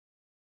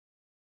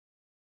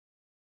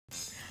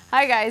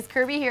Hi guys,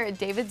 Kirby here at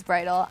David's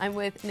Bridal. I'm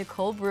with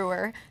Nicole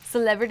Brewer,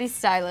 celebrity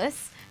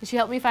stylist. And she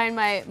helped me find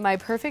my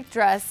perfect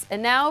dress.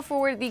 And now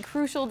for the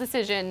crucial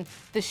decision,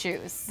 the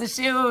shoes. The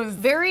shoes.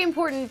 Very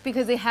important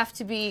because they have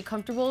to be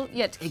comfortable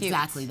yet cute.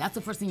 Exactly. That's the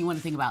first thing you want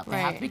to think about. They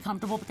have to be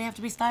comfortable, but they have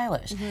to be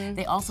stylish.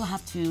 They also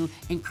have to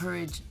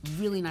encourage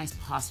really nice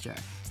posture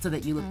so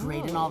that you look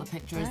great in all the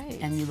pictures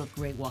and you look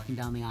great walking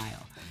down the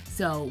aisle.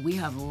 So we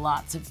have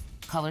lots of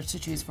colors to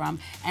choose from.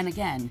 And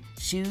again,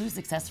 shoes,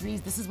 accessories,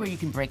 this is where you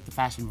can break the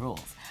fashion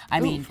rules. I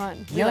mean,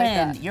 you're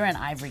in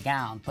ivory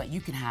gown, but you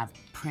can have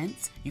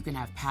prints, you can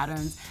have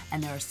patterns,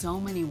 and there are so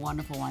many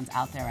wonderful ones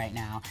out there right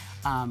now.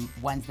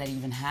 Ones that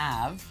even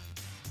have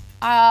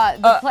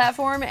the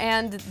platform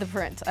and the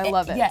print. I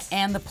love it. Yeah,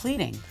 and the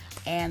pleating,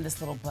 and this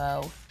little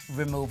bow,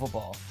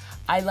 removable.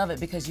 I love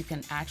it because you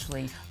can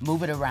actually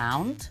move it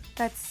around.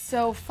 That's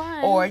so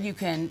fun. Or you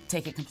can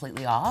take it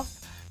completely off,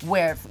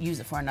 use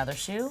it for another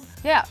shoe.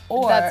 Yeah,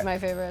 or, that's my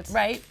favorite.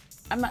 Right?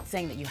 I'm not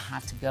saying that you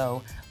have to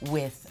go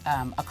with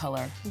a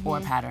color or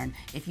a pattern.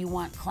 If you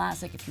want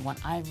classic, if you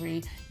want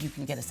ivory, you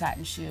can get a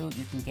satin shoe,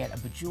 you can get a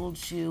bejeweled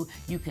shoe,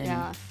 you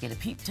can get a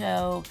peep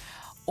toe,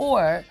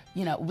 or,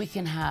 you know, we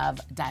can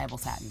have dyeable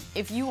satin.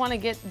 If you want to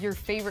get your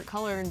favorite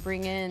color and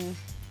bring in,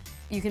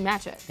 you can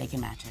match it. They can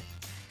match it.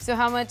 So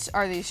how much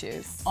are these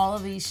shoes? All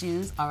of these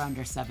shoes are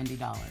under $70.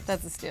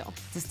 That's a steal.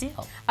 It's a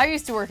steal. I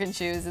used to work in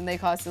shoes and they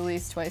cost at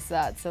least twice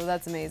that, so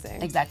that's amazing.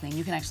 Exactly, and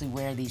you can actually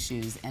wear these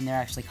shoes and they're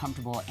actually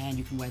comfortable and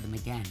you can wear them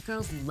again.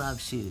 Girls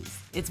love shoes.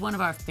 It's one of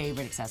our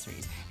favorite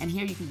accessories. And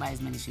here you can buy as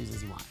many shoes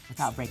as you want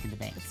without breaking the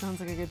bank. That sounds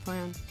like a good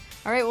plan.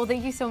 All right, well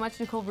thank you so much,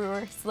 Nicole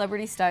Brewer,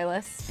 celebrity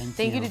stylist.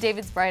 Thank you to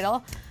David's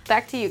Bridal.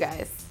 Back to you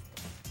guys.